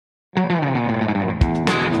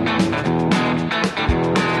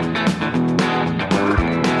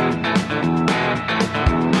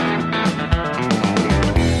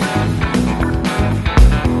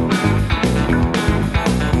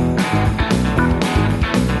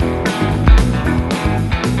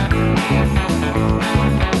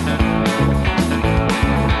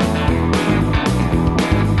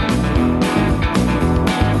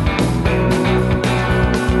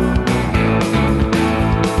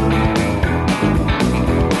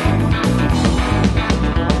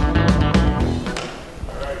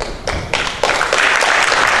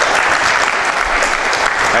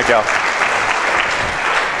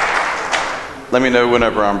Let me know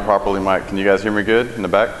whenever I'm properly mic'd. Can you guys hear me good in the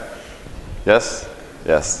back? Yes?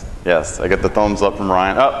 Yes. Yes. I get the thumbs up from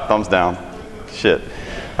Ryan. Oh, thumbs down. Shit.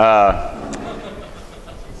 My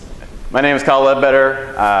name is Kyle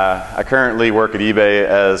Ledbetter. I currently work at eBay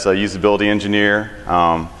as a usability engineer.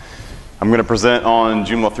 I'm going to present on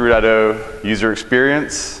Joomla 3.0 user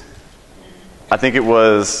experience. I think it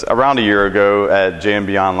was around a year ago at JM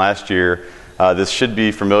Beyond last year. This should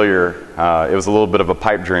be familiar. It was a little bit of a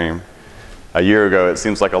pipe dream. A year ago, it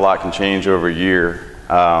seems like a lot can change over a year.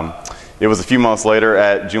 It was a few months later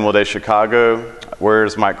at Joomla Day Chicago.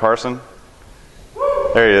 Where's Mike Carson?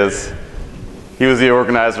 There he is. He was the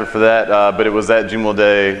organizer for that, but it was at Joomla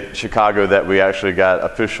Day Chicago that we actually got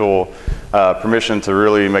official permission to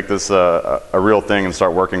really make this a real thing and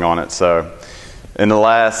start working on it. So in the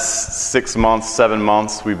last 6 months, 7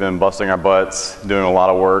 months, we've been busting our butts, doing a lot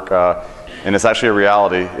of work, and it's actually a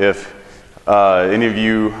reality. If any of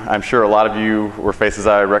you, I'm sure a lot of you were faces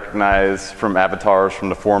I recognize from avatars from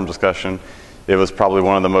the forum discussion. It was probably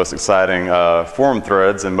one of the most exciting forum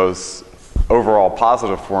threads and most overall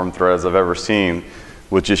positive forum threads I've ever seen,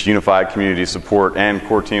 with just unified community support and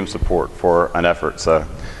core team support for an effort. So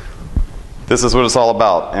this is what it's all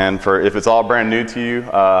about. And if it's all brand new to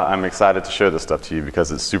you, I'm excited to show this stuff to you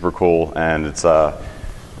because it's super cool and it's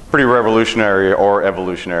pretty revolutionary or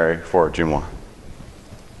evolutionary for Joomla.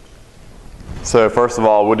 So first of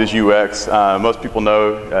all, what is UX? Most people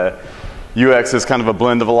know UX is kind of a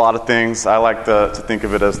blend of a lot of things. I like to think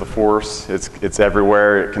of it as the force. It's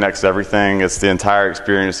everywhere. It connects everything. It's the entire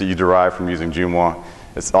experience that you derive from using Joomla.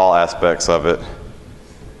 It's all aspects of it.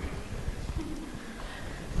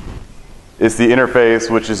 It's the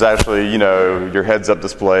interface, which is actually, your heads-up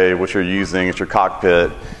display, what you're using. It's your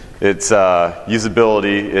cockpit. It's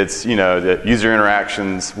usability. It's, the user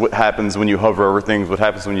interactions, what happens when you hover over things, what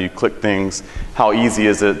happens when you click things, how easy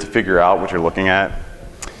is it to figure out what you're looking at.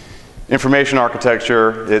 Information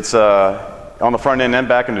architecture, it's on the front end and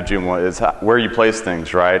back end of Joomla, it's where you place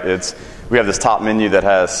things, right? We have this top menu that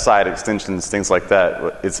has site extensions, things like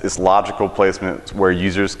that. It's logical placement where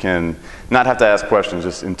users can not have to ask questions,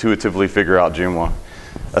 just intuitively figure out Joomla.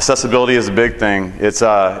 Accessibility is a big thing.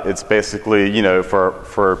 It's basically,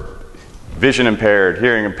 for vision impaired,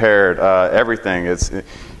 hearing impaired, everything.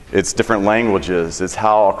 It's different languages. It's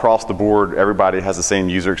how across the board everybody has the same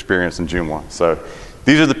user experience in Joomla. So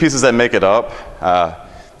these are the pieces that make it up.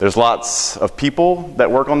 There's lots of people that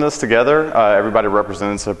work on this together. Everybody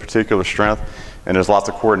represents a particular strength, and there's lots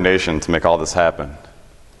of coordination to make all this happen.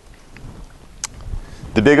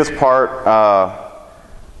 The biggest part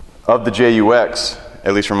of the JUX,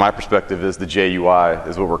 at least from my perspective, is the JUI,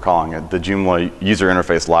 is what we're calling it, the Joomla User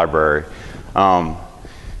Interface Library.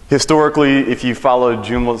 Historically, if you followed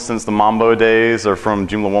Joomla since the Mambo days or from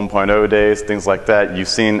Joomla 1.0 days, things like that, you've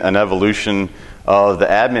seen an evolution of the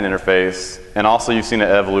admin interface, and also you've seen an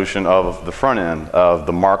evolution of the front end, of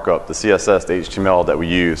the markup, the CSS, the HTML that we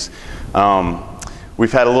use.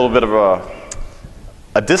 We've had a little bit of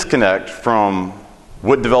a disconnect from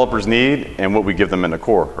what developers need and what we give them in the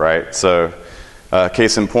core, right? So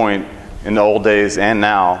case in point, in the old days and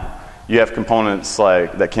now, you have components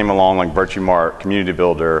that came along like Virtue Mart, Community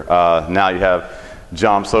Builder. Now you have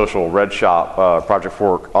Jom Social, Red Shop, Project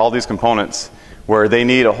Fork, all these components where they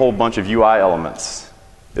need a whole bunch of UI elements.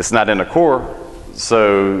 It's not in the core,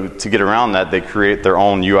 so to get around that, they create their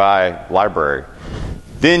own UI library.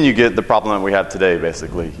 Then you get the problem that we have today,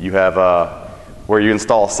 basically. You have where you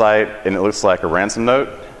install a site and it looks like a ransom note,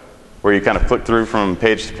 where you kind of click through from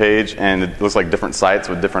page to page and it looks like different sites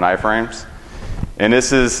with different iframes. And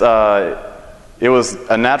this is, it was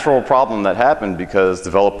a natural problem that happened because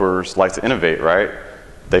developers like to innovate, right?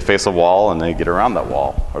 They face a wall and they get around that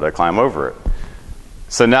wall, or they climb over it.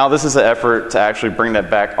 So now this is an effort to actually bring that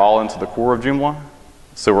back all into the core of Joomla,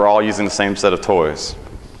 so we're all using the same set of toys.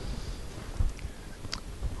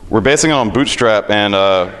 We're basing it on Bootstrap, and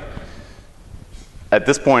at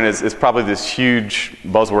this point it's probably this huge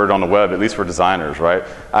buzzword on the web, at least for designers, right?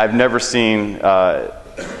 I've never seen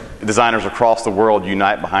designers across the world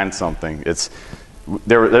unite behind something.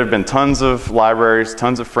 There have been tons of libraries,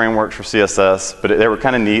 tons of frameworks for CSS, but they were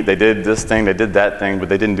kind of neat. They did this thing, they did that thing, but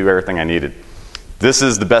they didn't do everything I needed. This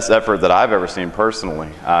is the best effort that I've ever seen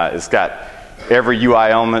personally. It's got every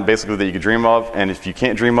UI element basically that you could dream of, and if you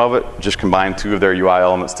can't dream of it, just combine two of their UI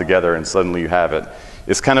elements together and suddenly you have it.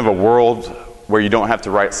 It's kind of a world where you don't have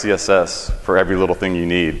to write CSS for every little thing you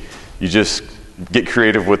need. You just get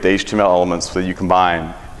creative with the HTML elements that you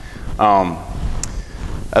combine. As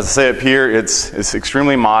I say up here, it's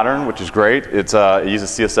extremely modern, which is great. It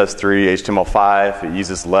uses CSS3, HTML5. It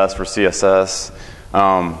uses less for CSS.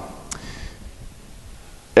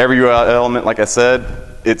 every UI element, like I said,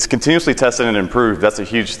 it's continuously tested and improved. That's a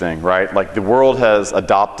huge thing, right? Like the world has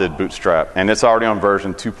adopted Bootstrap, and it's already on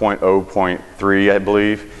version 2.0.3, I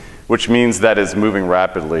believe, which means that it's moving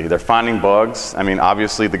rapidly. They're finding bugs. I mean,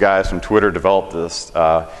 obviously the guys from Twitter developed this,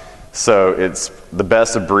 so it's the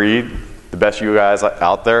best of breed, the best UIs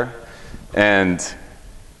out there, and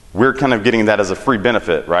we're kind of getting that as a free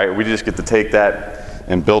benefit, right? We just get to take that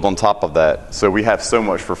and build on top of that. So we have so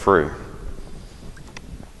much for free.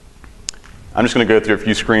 I'm just going to go through a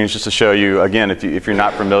few screens just to show you, again, if you're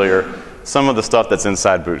not familiar, some of the stuff that's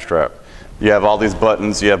inside Bootstrap. You have all these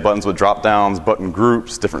buttons. You have buttons with drop downs, button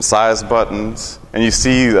groups, different size buttons. And you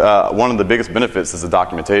see one of the biggest benefits is the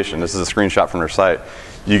documentation. This is a screenshot from their site.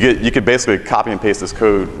 You could basically copy and paste this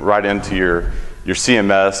code right into your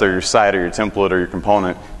CMS or your site or your template or your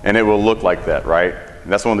component, and it will look like that, right?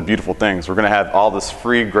 And that's one of the beautiful things. We're going to have all this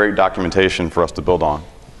free, great documentation for us to build on.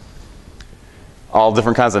 All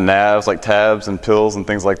different kinds of navs, like tabs and pills and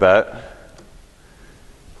things like that.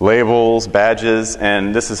 Labels, badges,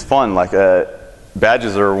 and this is fun. Like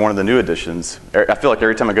badges are one of the new additions. I feel like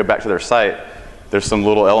every time I go back to their site, there's some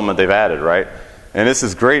little element they've added, right? And this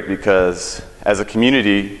is great because as a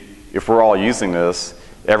community, if we're all using this,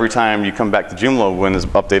 every time you come back to Joomla when it's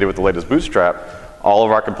updated with the latest Bootstrap, all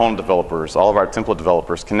of our component developers, all of our template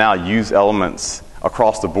developers can now use elements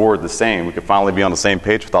across the board the same. We can finally be on the same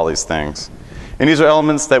page with all these things. And these are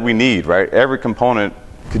elements that we need, right? Every component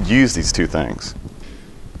could use these two things.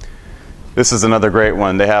 This is another great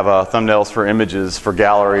one. They have thumbnails for images, for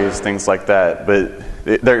galleries, things like that. But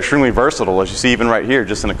they're extremely versatile, as you see even right here,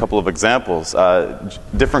 just in a couple of examples.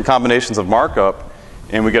 Different combinations of markup,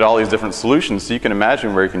 and we get all these different solutions. So you can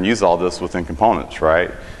imagine where you can use all this within components, right?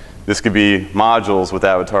 This could be modules with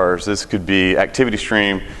avatars. This could be activity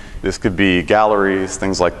stream. This could be galleries,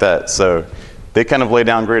 things like that. So they kind of lay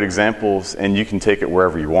down great examples, and you can take it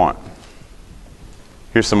wherever you want.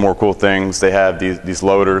 Here's some more cool things. They have these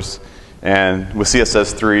loaders. And with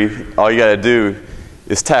CSS3, all you got to do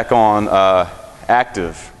is tack on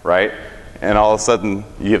active, right? And all of a sudden,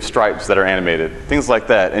 you have stripes that are animated, things like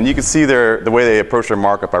that. And you can see the way they approach their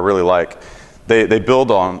markup I really like. They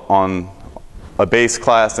build on a base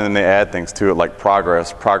class, and then they add things to it like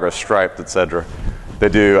progress striped, etc. They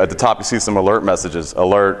do, at the top you see some alert messages,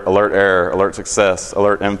 alert error, alert success,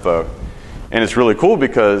 alert info. And it's really cool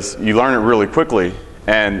because you learn it really quickly.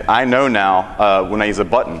 And I know now when I use a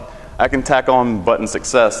button, I can tack on button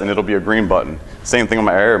success and it'll be a green button. Same thing on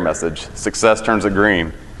my error message. Success turns it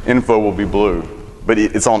green. Info will be blue. But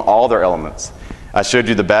it's on all their elements. I showed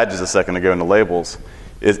you the badges a second ago and the labels.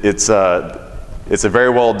 It's a very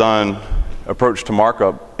well done approach to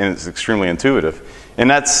markup, and it's extremely intuitive. And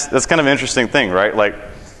that's kind of an interesting thing, right? Like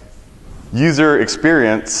user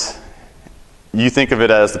experience, you think of it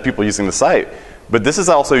as the people using the site, but this is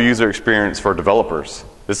also user experience for developers.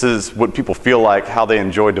 This is what people feel like, how they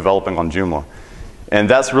enjoy developing on Joomla. And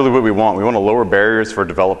that's really what we want. We want to lower barriers for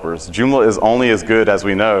developers. Joomla is only as good as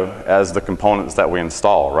we know as the components that we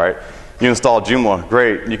install, right? You install Joomla,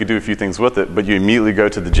 great, you can do a few things with it, but you immediately go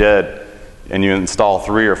to the JED and you install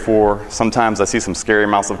 3 or 4. Sometimes I see some scary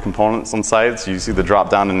amounts of components on sites. You see the drop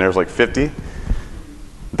down and there's like 50.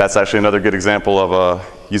 That's actually another good example of a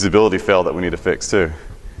usability fail that we need to fix too.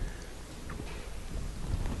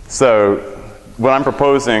 So what I'm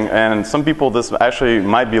proposing, and some people this actually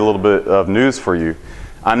might be a little bit of news for you,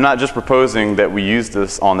 I'm not just proposing that we use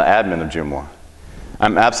this on the admin of Joomla.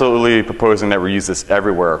 I'm absolutely proposing that we use this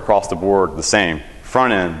everywhere, across the board, the same.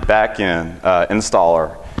 Front end, back end,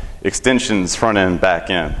 installer, extensions, front end,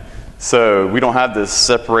 back end. So we don't have this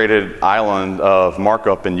separated island of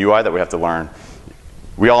markup and UI that we have to learn.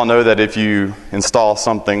 We all know that if you install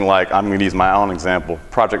something like, I'm going to use my own example,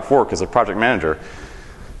 Project Fork as a project manager.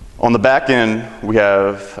 On the back end, we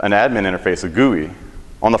have an admin interface, a GUI.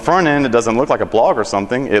 On the front end, it doesn't look like a blog or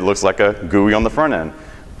something. It looks like a GUI on the front end.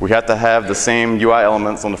 We have to have the same UI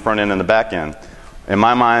elements on the front end and the back end. In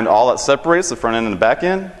my mind, all that separates the front end and the back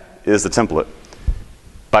end is the template.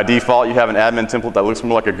 By default, you have an admin template that looks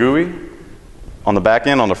more like a GUI. On the back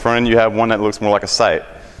end, on the front end, you have one that looks more like a site.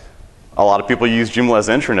 A lot of people use Joomla as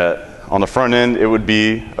an intranet. On the front end, it would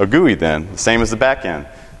be a GUI then, same as the back end.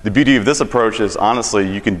 The beauty of this approach is,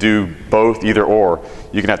 honestly, you can do both, either or.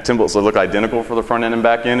 You can have templates that look identical for the front end and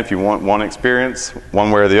back end if you want one experience, one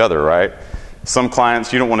way or the other, right? Some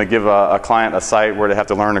clients, you don't want to give a client a site where they have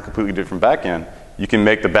to learn a completely different back end. You can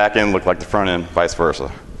make the back end look like the front end, vice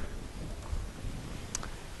versa.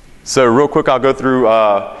 So real quick, I'll go through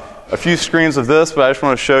a few screens of this, but I just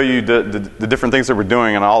want to show you the different things that we're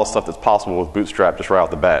doing and all the stuff that's possible with Bootstrap just right off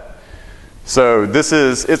the bat. So this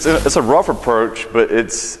is, it's a rough approach, but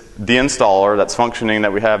it's the installer that's functioning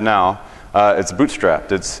that we have now. It's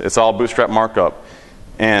bootstrapped. It's all bootstrap markup.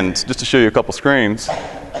 And just to show you a couple screens,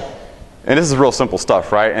 and this is real simple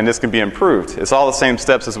stuff, right? And this can be improved. It's all the same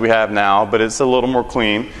steps as we have now, but it's a little more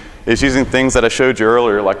clean. It's using things that I showed you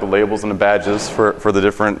earlier, like the labels and the badges for the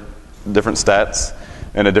different stats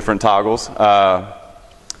and the different toggles.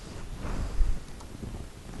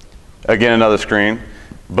 Again, another screen.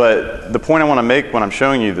 But the point I want to make when I'm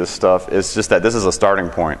showing you this stuff is just that this is a starting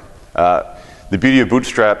point. The beauty of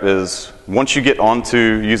Bootstrap is once you get onto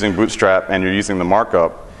using Bootstrap and you're using the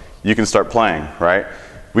markup, you can start playing, right?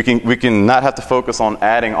 We can not have to focus on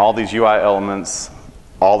adding all these UI elements,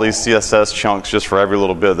 all these CSS chunks just for every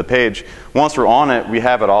little bit of the page. Once we're on it, we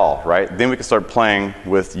have it all, right? Then we can start playing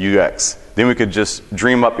with UX. Then we could just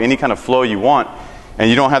dream up any kind of flow you want, and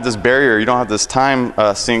you don't have this barrier, you don't have this time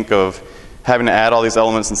sink of having to add all these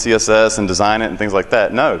elements in CSS and design it and things like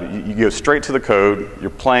that. No, you go straight to the code, you're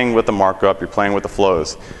playing with the markup, you're playing with the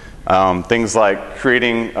flows. Things like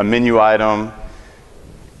creating a menu item,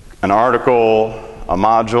 an article, a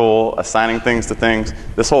module, assigning things to things.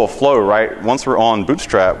 This whole flow, right? Once we're on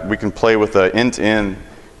Bootstrap, we can play with an end-to-end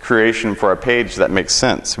creation for a page that makes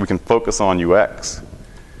sense. We can focus on UX.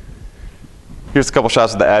 Here's a couple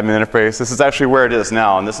shots of the admin interface. This is actually where it is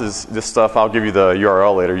now, and this stuff, I'll give you the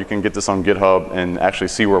URL later. You can get this on GitHub and actually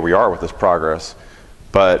see where we are with this progress.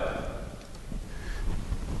 But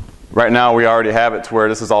right now, we already have it to where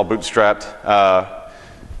this is all bootstrapped.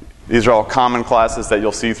 These are all common classes that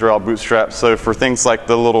you'll see throughout Bootstrap. So for things like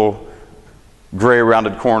the little gray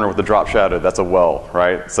rounded corner with the drop shadow, that's a well,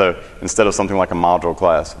 right? So instead of something like a module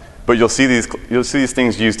class. But you'll see these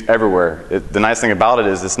things used everywhere. The nice thing about it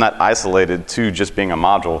is it's not isolated to just being a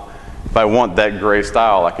module. If I want that gray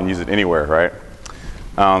style, I can use it anywhere, right?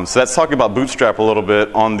 So that's talking about Bootstrap a little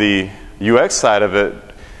bit. On the UX side of it,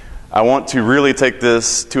 I want to really take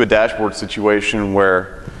this to a dashboard situation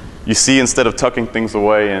where you see, instead of tucking things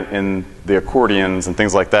away in the accordions and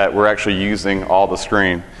things like that, we're actually using all the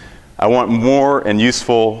screen. I want more and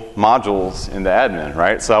useful modules in the admin,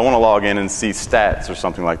 right? So I want to log in and see stats or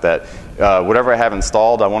something like that. Whatever I have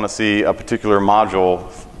installed, I want to see a particular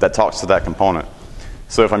module that talks to that component.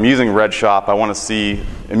 So if I'm using Red Shop, I want to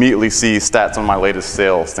immediately see stats on my latest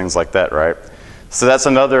sales, things like that, right? So that's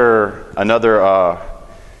another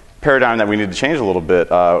paradigm that we need to change a little bit.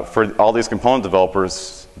 For all these component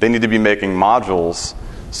developers, they need to be making modules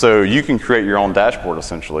so you can create your own dashboard,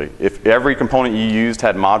 essentially. If every component you used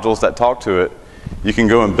had modules that talk to it, you can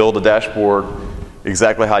go and build a dashboard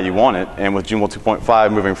exactly how you want it. And with Joomla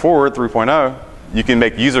 2.5 moving forward, 3.0, you can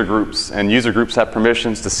make user groups, and user groups have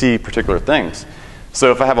permissions to see particular things.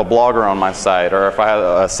 So if I have a blogger on my site, or if I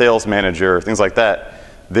have a sales manager, things like that,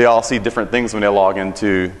 they all see different things when they log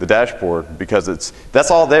into the dashboard, because that's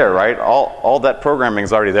all there, right? All that programming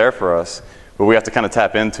is already there for us, but we have to kind of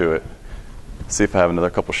tap into it. Let's see if I have another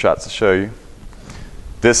couple shots to show you.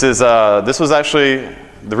 This was actually,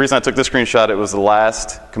 the reason I took this screenshot, it was the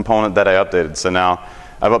last component that I updated. So now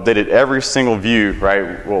I've updated every single view,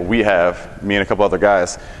 right? Well, we have, me and a couple other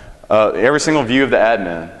guys. Every single view of the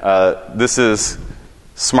admin. This is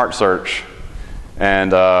Smart Search.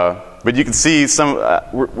 And, but you can see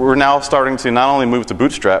we're now starting to not only move to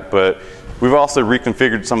Bootstrap, but we've also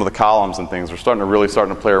reconfigured some of the columns and things. We're starting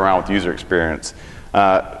to play around with user experience.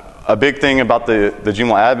 A big thing about the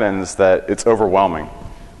Joomla admin is that it's overwhelming.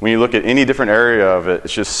 When you look at any different area of it,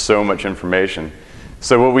 it's just so much information.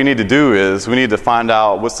 So what we need to do is we need to find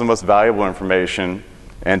out what's the most valuable information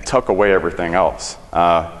and tuck away everything else.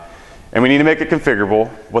 And we need to make it configurable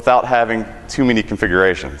without having too many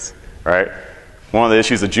configurations, right? One of the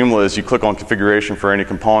issues of Joomla is you click on configuration for any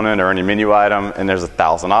component or any menu item, and there's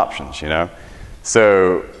 1,000 options, you know?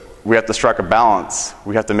 So we have to strike a balance.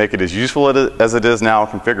 We have to make it as useful as it is now,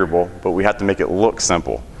 configurable, but we have to make it look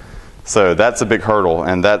simple. So that's a big hurdle,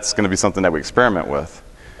 and that's going to be something that we experiment with.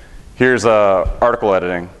 Here's article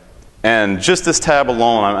editing. And just this tab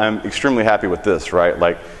alone, I'm extremely happy with this, right?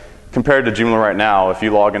 Like, compared to Joomla right now, if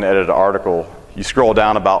you log in to edit an article, you scroll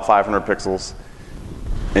down about 500 pixels,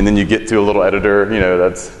 and then you get to a little editor, you know,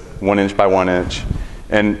 that's 1 inch by 1 inch.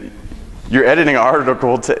 And you're editing an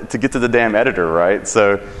article to get to the damn editor, right?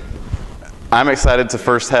 So I'm excited to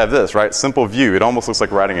first have this, right? Simple view. It almost looks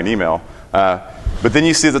like writing an email. But then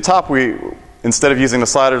you see at the top, instead of using the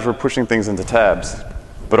sliders, we're pushing things into tabs.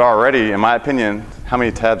 But already, in my opinion, how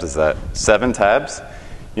many tabs is that? 7 tabs?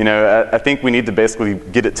 You know, I think we need to basically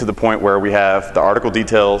get it to the point where we have the article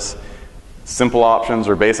details, simple options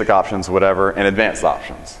or basic options, whatever, and advanced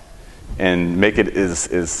options. And make it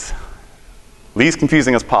as least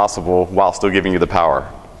confusing as possible while still giving you the power.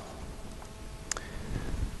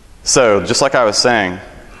 So, just like I was saying,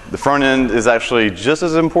 The front end is actually just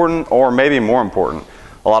as important or maybe more important.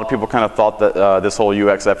 A lot of people kind of thought that this whole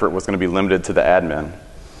UX effort was going to be limited to the admin.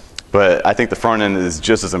 But I think the front end is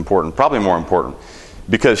just as important, probably more important.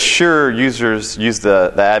 Because sure, users use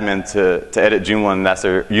the admin to edit Joomla and that's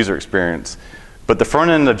their user experience. But the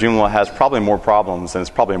front end of Joomla has probably more problems and it's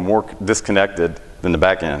probably more disconnected than the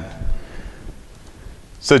back end.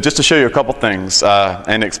 So just to show you a couple things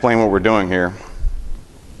and explain what we're doing here.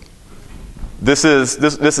 This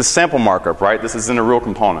is sample markup, right? This isn't a real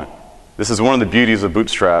component. This is one of the beauties of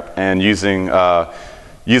Bootstrap and using a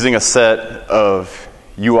set of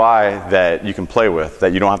UI that you can play with,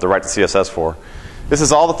 that you don't have to write the CSS for. This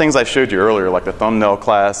is all the things I showed you earlier, like the thumbnail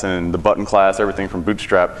class and the button class, everything from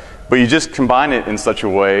Bootstrap. But you just combine it in such a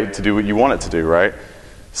way to do what you want it to do, right?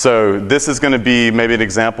 So this is going to be maybe an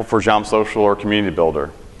example for Joomla Social or Community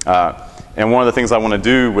Builder. And one of the things I want to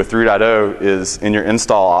do with 3.0 is in your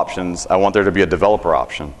install options, I want there to be a developer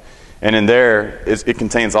option. And in there, it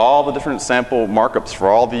contains all the different sample markups for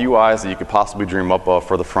all the UIs that you could possibly dream up of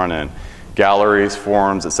for the front end. Galleries,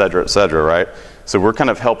 forms, et cetera, right? So we're kind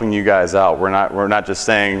of helping you guys out. We're not just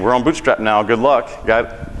saying, we're on Bootstrap now, good luck,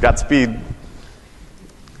 got speed.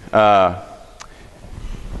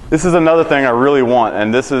 This is another thing I really want,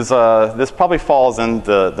 and this probably falls in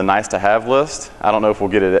the nice to have list. I don't know if we'll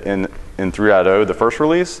get it in 3.0, the first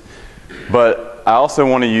release, but I also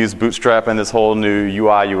want to use Bootstrap and this whole new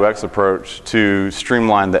UI UX approach to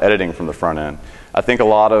streamline the editing from the front end. I think a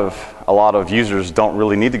lot of users don't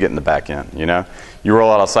really need to get in the back end. You know, you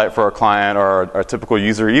roll out a site for a client or a typical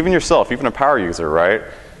user, even yourself, even a power user, right?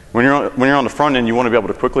 When you're on the front end, you want to be able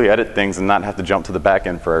to quickly edit things and not have to jump to the back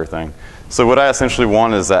end for everything. So what I essentially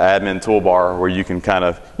want is an admin toolbar where you can kind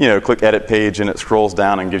of, click edit page and it scrolls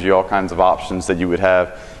down and gives you all kinds of options that you would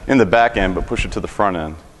have in the back end, but push it to the front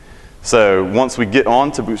end. So once we get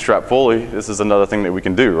on to Bootstrap fully, this is another thing that we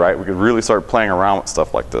can do, right? We could really start playing around with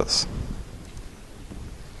stuff like this.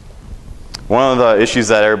 One of the issues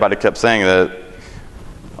that everybody kept saying that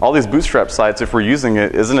all these Bootstrap sites, if we're using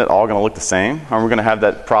it, isn't it all going to look the same? Are we going to have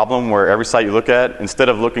that problem where every site you look at, instead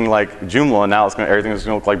of looking like Joomla, now everything is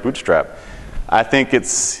going to look like Bootstrap? I think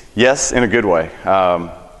it's yes, in a good way.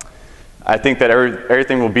 I think that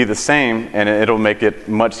everything will be the same, and it'll make it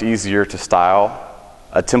much easier to style.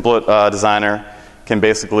 A template designer can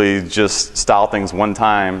basically just style things one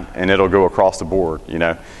time, and it'll go across the board.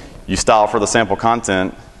 You style for the sample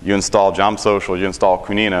content, you install Joomla Social, you install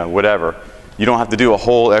Kunina, whatever. You don't have to do a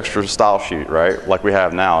whole extra style sheet, right? Like we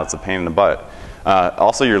have now. It's a pain in the butt.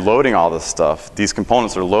 Also, you're loading all this stuff. These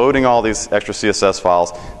components are loading all these extra CSS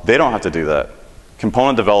files. They don't have to do that.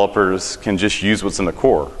 Component developers can just use what's in the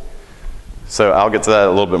core. So I'll get to that a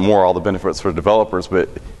little bit more, all the benefits for developers, but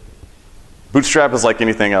Bootstrap is like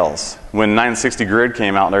anything else. When 960 Grid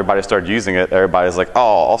came out and everybody started using it, everybody's like, oh,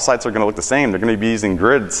 all sites are going to look the same. They're going to be using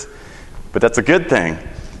grids. But that's a good thing.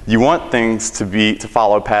 You want things to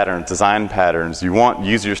follow patterns, design patterns. You want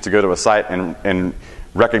users to go to a site and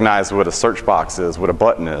recognize what a search box is, what a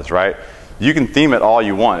button is, right? You can theme it all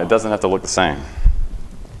you want. It doesn't have to look the same.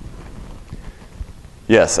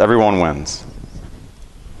 Yes, everyone wins.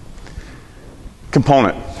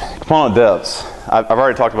 Component devs. I've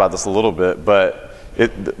already talked about this a little bit, but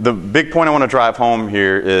the big point I want to drive home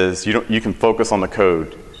here is you can focus on the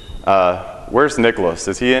code. Where's Nicholas?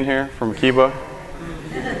 Is he in here from Akiba?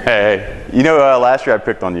 Hey, last year I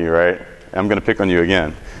picked on you, right? I'm going to pick on you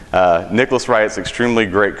again. Nicholas writes extremely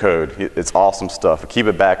great code. It's awesome stuff.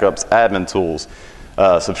 Akiba backups, admin tools,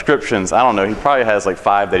 subscriptions. I don't know. He probably has like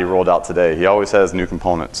 5 that he rolled out today. He always has new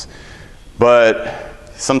components. But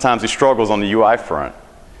sometimes he struggles on the UI front.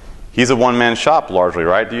 He's a one-man shop largely,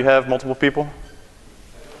 right? Do you have multiple people?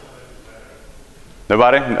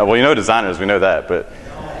 Nobody? Well, designers. We know that, but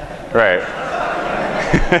right.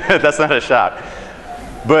 That's not a shop.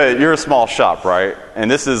 But you're a small shop, right? And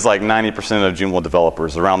this is like 90% of Joomla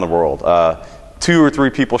developers around the world. 2 or 3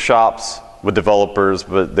 people shops with developers,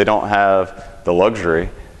 but they don't have the luxury,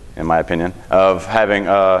 in my opinion, of having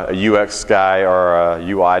a UX guy or a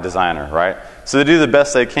UI designer, right? So they do the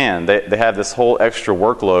best they can. They have this whole extra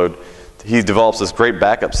workload. He develops this great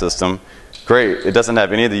backup system. Great. It doesn't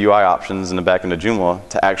have any of the UI options in the back end of Joomla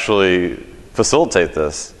to actually facilitate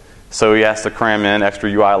this. So he has to cram in extra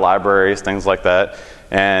UI libraries, things like that,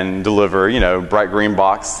 and deliver, bright green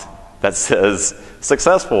box that says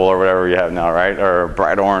successful or whatever you have now, right? Or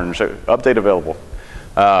bright orange, update available.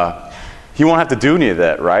 He won't have to do any of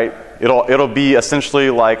that, right? It'll be essentially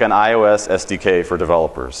like an iOS SDK for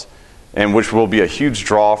developers, and which will be a huge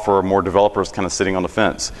draw for more developers kind of sitting on the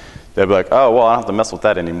fence. They'll be like, oh, well, I don't have to mess with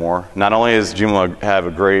that anymore. Not only does Joomla have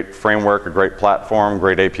a great framework, a great platform,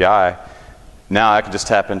 great API, Now I can just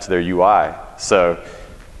tap into their UI. So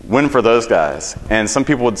win for those guys. And some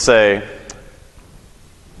people would say,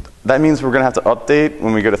 that means we're going to have to update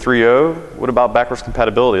when we go to 3.0. What about backwards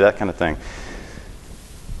compatibility, that kind of thing?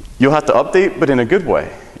 You'll have to update, but in a good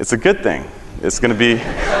way. It's a good thing. It's going to be,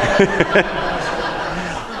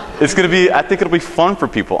 I think it'll be fun for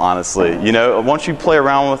people, honestly. You know, once you play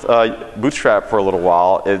around with Bootstrap for a little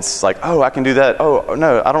while, it's like, oh, I can do that. Oh,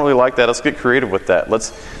 no, I don't really like that. Let's get creative with that.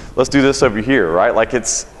 Let's do this over here, right? Like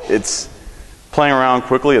it's playing around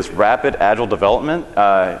quickly. It's rapid, agile development.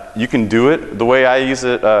 You can do it. The way I use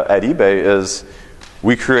it at eBay is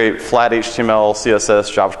we create flat HTML,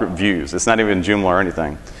 CSS, JavaScript views. It's not even Joomla or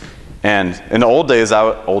anything. And in the old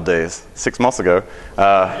days, 6 months ago,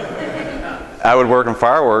 I would work in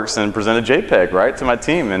Fireworks and present a JPEG, right, to my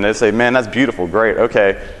team. And they'd say, man, that's beautiful, great,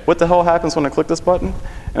 okay. What the hell happens when I click this button?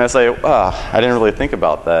 And I say, I didn't really think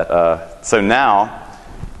about that. So now,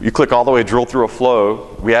 you click all the way, drill through a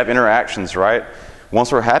flow. We have interactions, right?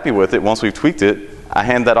 Once we're happy with it, once we've tweaked it, I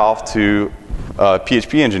hand that off to a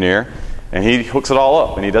PHP engineer, and he hooks it all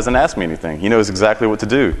up, and he doesn't ask me anything. He knows exactly what to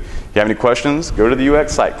do. If you have any questions, go to the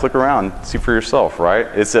UX site, click around, see for yourself, right?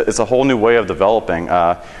 It's a whole new way of developing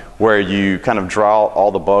where you kind of draw out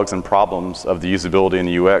all the bugs and problems of the usability and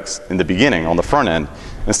the UX in the beginning, on the front end,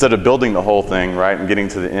 instead of building the whole thing, right, and getting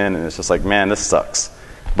to the end, and it's just like, man, this sucks.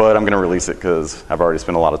 But I'm going to release it because I've already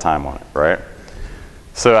spent a lot of time on it, right?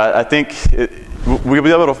 So I think we'll be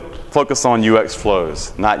able to focus on UX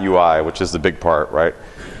flows, not UI, which is the big part, right?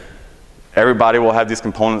 Everybody will have these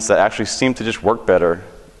components that actually seem to just work better,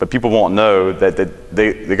 but people won't know that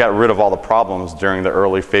they got rid of all the problems during the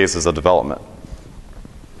early phases of development.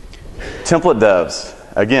 Template devs.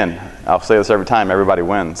 Again, I'll say this every time, everybody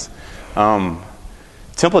wins. Template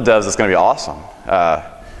devs is going to be awesome.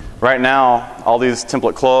 Right now, all these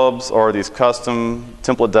template clubs or these custom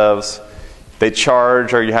template devs, they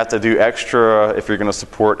charge, or you have to do extra if you're going to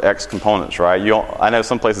support X components, right? I know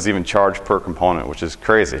some places even charge per component, which is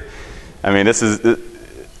crazy. I mean, this is a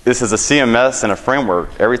CMS and a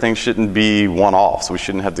framework. Everything shouldn't be one-off, so we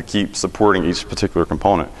shouldn't have to keep supporting each particular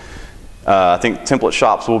component. I think template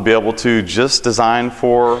shops will be able to just design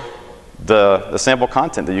for the sample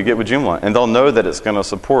content that you get with Joomla, and they'll know that it's going to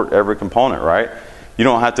support every component, right? You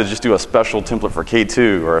don't have to just do a special template for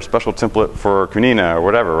K2 or a special template for Kunina or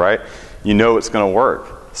whatever, right? You know it's going to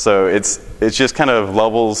work. So it's just kind of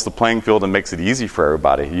levels the playing field and makes it easy for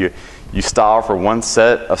everybody. You style for one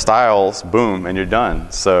set of styles, boom, and you're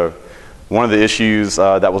done. So one of the issues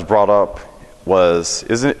that was brought up was,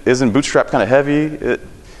 isn't Bootstrap kind of heavy?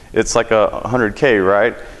 It's like 100K,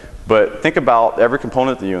 right? But think about every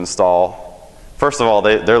component that you install. First of all,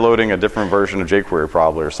 they're loading a different version of jQuery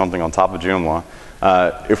probably, or something on top of Joomla.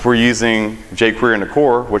 If we're using jQuery in the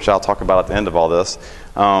core, which I'll talk about at the end of all this,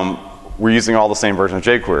 we're using all the same version of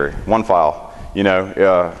jQuery, one file. You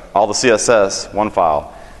know, all the CSS, one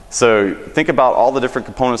file. So think about all the different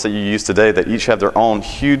components that you use today that each have their own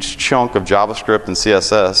huge chunk of JavaScript and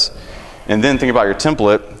CSS. And then think about your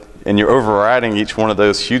template, and you're overriding each one of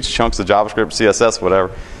those huge chunks of JavaScript, CSS,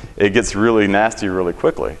 whatever. It gets really nasty really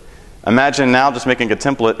quickly. Imagine now just making a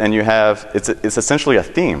template, and you have, it's essentially a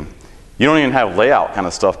theme. You don't even have layout kind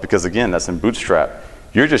of stuff because, again, that's in Bootstrap.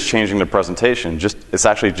 You're just changing the presentation. It's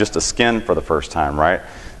actually just a skin for the first time, right?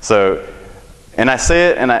 So, and I say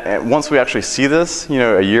it, and once we actually see this, you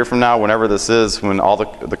know, a year from now, whenever this is, when all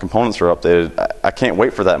the components are updated, I can't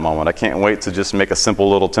wait for that moment. I can't wait to just make a simple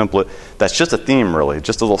little template that's just a theme, really,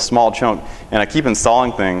 just a little small chunk. And I keep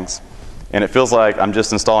installing things, and it feels like I'm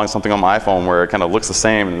just installing something on my iPhone where it kind of looks the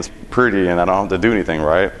same and it's pretty, and I don't have to do anything,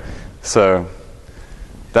 right? So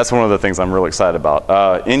that's one of the things I'm really excited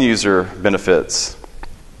about. End user benefits.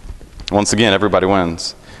 Once again, everybody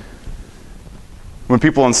wins. When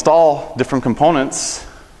people install different components,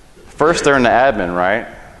 first they're in the admin, right?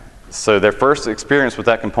 So their first experience with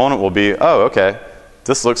that component will be, oh, okay,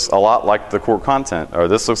 this looks a lot like the core content, or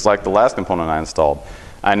this looks like the last component I installed.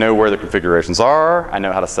 I know where the configurations are. I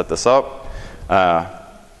know how to set this up.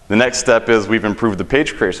 The next step is we've improved the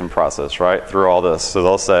page creation process, right, through all this. So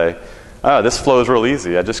they'll say, oh, this flows real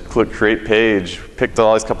easy. I just click create page, picked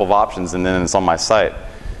all these couple of options, and then it's on my site.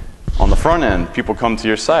 On the front end, people come to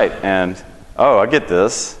your site and, oh, I get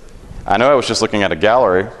this. I know I was just looking at a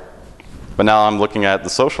gallery, but now I'm looking at the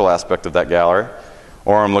social aspect of that gallery,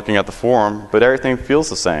 or I'm looking at the forum, but everything feels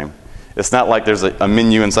the same. It's not like there's a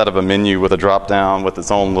menu inside of a menu with a drop down with its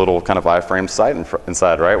own little kind of iframe site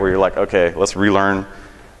inside, right? Where you're like, okay, let's relearn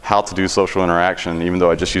how to do social interaction, even though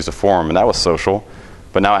I just used a forum, and that was social,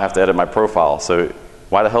 but now I have to edit my profile. So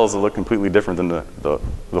why the hell does it look completely different than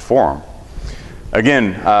the forum?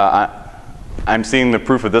 Again, I'm seeing the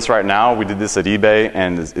proof of this right now. We did this at eBay,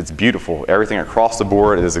 and it's beautiful. Everything across the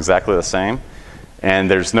board is exactly the same. And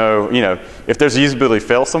there's no, if there's a usability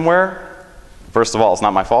fail somewhere, first of all, it's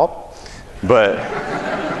not my fault.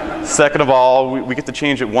 But second of all, we get to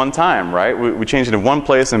change it one time, right? We change it in one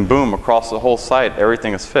place, and boom, across the whole site,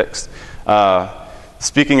 everything is fixed.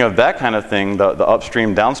 Speaking of that kind of thing, the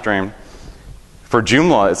upstream, downstream, for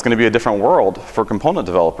Joomla, it's going to be a different world for component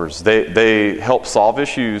developers. They help solve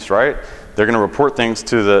issues, right? They're going to report things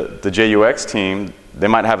to the JUX team. They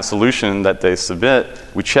might have a solution that they submit.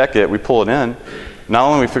 We check it. We pull it in. Not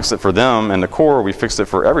only we fix it for them and the core, we fix it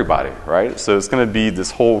for everybody, right? So it's going to be this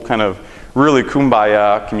whole kind of really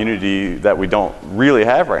kumbaya community that we don't really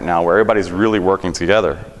have right now, where everybody's really working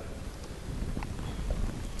together.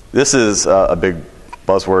 This is a big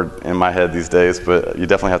buzzword in my head these days, but you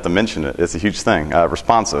definitely have to mention it. It's a huge thing.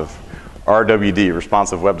 Responsive. RWD,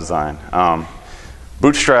 responsive web design.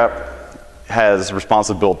 Bootstrap has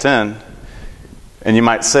responsive built in, and you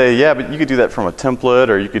might say, yeah, but you could do that from a template,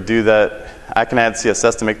 or you could do that. I can add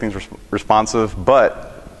CSS to make things responsive,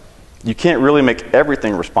 but you can't really make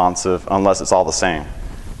everything responsive unless it's all the same.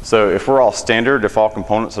 So if we're all standard, if all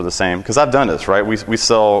components are the same, because I've done this, right? We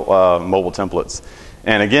sell mobile templates.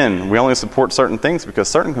 And again, we only support certain things because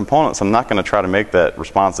certain components, I'm not going to try to make that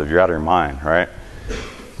responsive. You're out of your mind, right?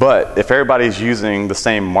 But if everybody's using the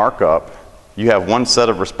same markup, you have one set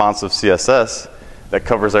of responsive CSS that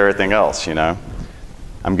covers everything else,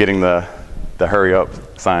 I'm getting the hurry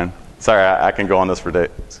up sign. Sorry, I can go on this for days.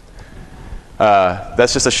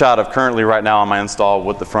 That's just a shot of currently right now on my install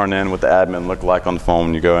what the front end, what the admin look like on the phone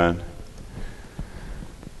when you go in.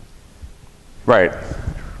 Right.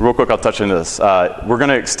 Real quick, I'll touch on this. We're going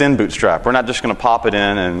to extend Bootstrap. We're not just going to pop it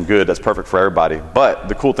in and good, that's perfect for everybody. But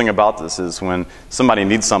the cool thing about this is when somebody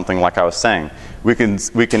needs something, like I was saying, we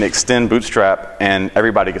can extend Bootstrap and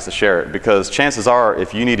everybody gets to share it. Because chances are,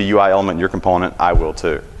 if you need a UI element in your component, I will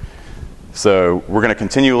too. So we're going to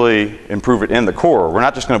continually improve it in the core. We're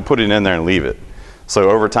not just going to put it in there and leave it. So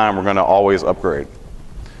over time, we're going to always upgrade.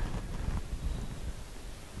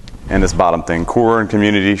 And this bottom thing, core and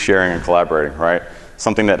community sharing and collaborating, right?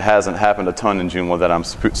 Something that hasn't happened a ton in Joomla that I'm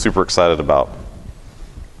super excited about.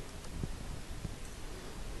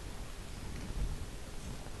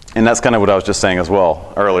 And that's kind of what I was just saying as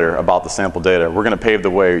well earlier about the sample data. We're going to pave the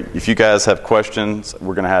way. If you guys have questions,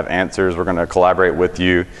 we're going to have answers. We're going to collaborate with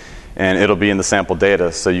you. And it'll be in the sample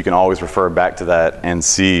data, so you can always refer back to that and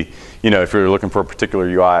see, if you're looking for a particular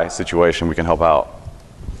UI situation, we can help out.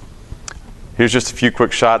 Here's just a few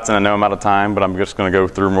quick shots, and I know I'm out of time, but I'm just going to go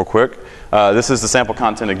through them real quick. This is the sample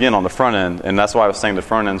content again on the front end, and that's why I was saying the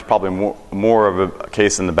front end is probably more of a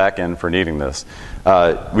case in the back end for needing this.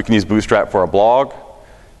 We can use Bootstrap for a blog.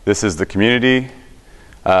 This is the community.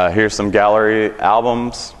 Here's some gallery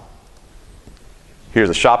albums. Here's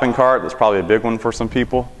a shopping cart. That's probably a big one for some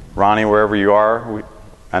people. Ronnie, wherever you are,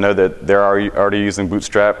 I know that they're already using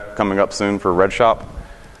Bootstrap, coming up soon for Red Shop.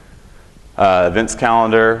 Events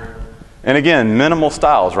calendar. And again, minimal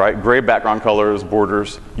styles, right? Gray background colors,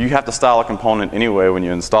 borders. You have to style a component anyway when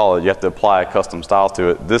you install it. You have to apply a custom style to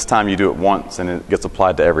it. This time you do it once and it gets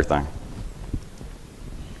applied to everything.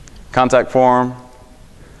 Contact form.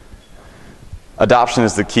 Adoption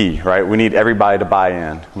is the key, right? We need everybody to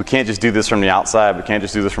buy in. We can't just do this from the outside. We can't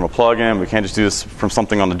just do this from a plugin. We can't just do this from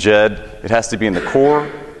something on the JED. It has to be in the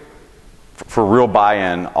core. For real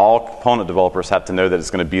buy-in, all component developers have to know that it's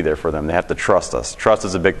going to be there for them. They have to trust us. Trust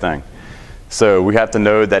is a big thing. So we have to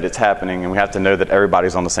know that it's happening, and we have to know that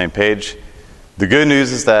everybody's on the same page. The good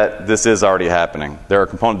news is that this is already happening. There are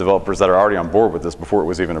component developers that are already on board with this before it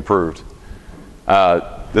was even approved.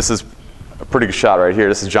 This is a pretty good shot right here.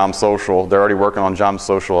 This is Jom Social. They're already working on Jom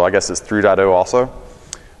Social. I guess it's 3.0 also.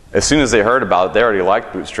 As soon as they heard about it, they already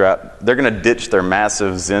liked Bootstrap. They're going to ditch their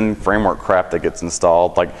massive Zen framework crap that gets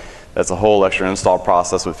installed. That's a whole extra install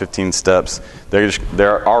process with 15 steps.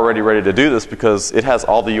 They're already ready to do this because it has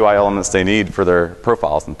all the UI elements they need for their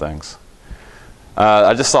profiles and things.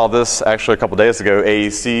 I just saw this actually a couple days ago,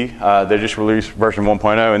 AEC. They just released version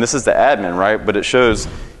 1.0, and this is the admin, right? But it shows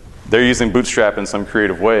they're using Bootstrap in some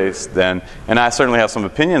creative ways then. And I certainly have some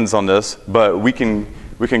opinions on this, but we can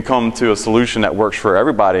come to a solution that works for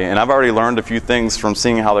everybody. And I've already learned a few things from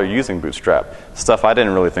seeing how they're using Bootstrap, stuff I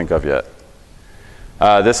didn't really think of yet.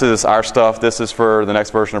 This is our stuff. This is for the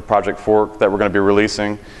next version of Project Fork that we're going to be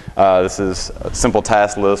releasing. This is a simple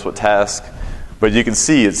task list with tasks. But you can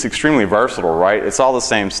see it's extremely versatile, right? It's all the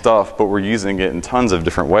same stuff, but we're using it in tons of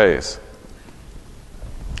different ways.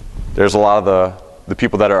 There's a lot of the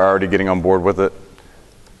people that are already getting on board with it.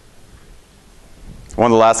 One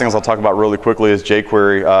of the last things I'll talk about really quickly is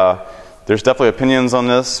jQuery. There's definitely opinions on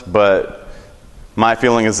this, but My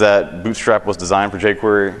feeling is that Bootstrap was designed for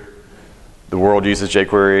jQuery. The world uses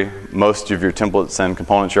jQuery. Most of your templates and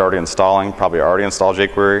components you're already installing probably already install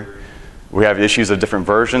jQuery. We have issues of different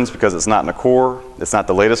versions because it's not in the core. It's not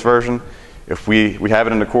the latest version. If we have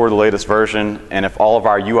it in the core, the latest version, and if all of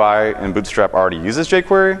our UI in Bootstrap already uses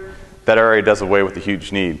jQuery, that already does away with the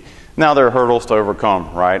huge need. Now there are hurdles to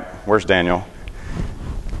overcome, right? Where's Daniel?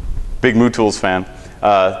 Big MooTools fan.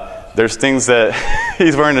 There's things that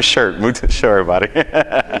he's wearing a shirt. Show everybody.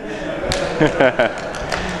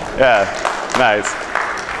 Yeah, nice.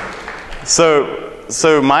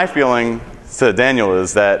 So my feeling to Daniel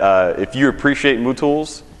is that if you appreciate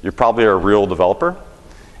MooTools, you're probably a real developer,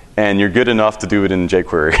 and you're good enough to do it in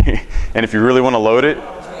jQuery. And if you really want to load it,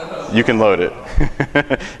 you can load it.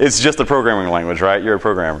 It's just a programming language, right? You're a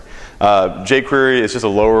programmer. jQuery is just a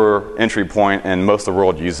lower entry point, and most of the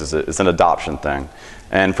world uses it. It's an adoption thing.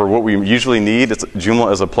 And for what we usually need,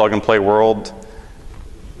 Joomla is a plug-and-play world.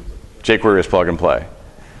 jQuery is plug-and-play.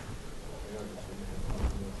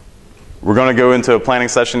 We're going to go into a planning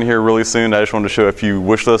session here really soon. I just wanted to show a few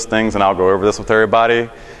wish list things, and I'll go over this with everybody.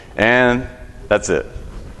 And that's it.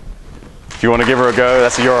 If you want to give her a go,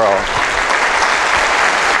 that's the URL.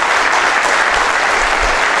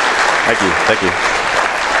 Thank you. Thank you.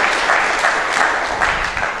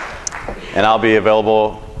 And I'll be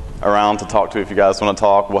available around to talk to if you guys want to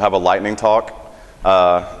talk. We'll have a lightning talk.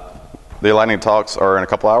 The lightning talks are in a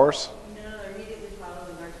couple hours? No, they're immediately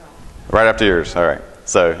following our talk. Right after yours. All right.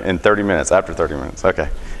 So in 30 minutes, after 30 minutes. Okay.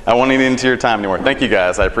 I won't eat into your time anymore. Thank you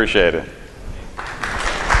guys. I appreciate it.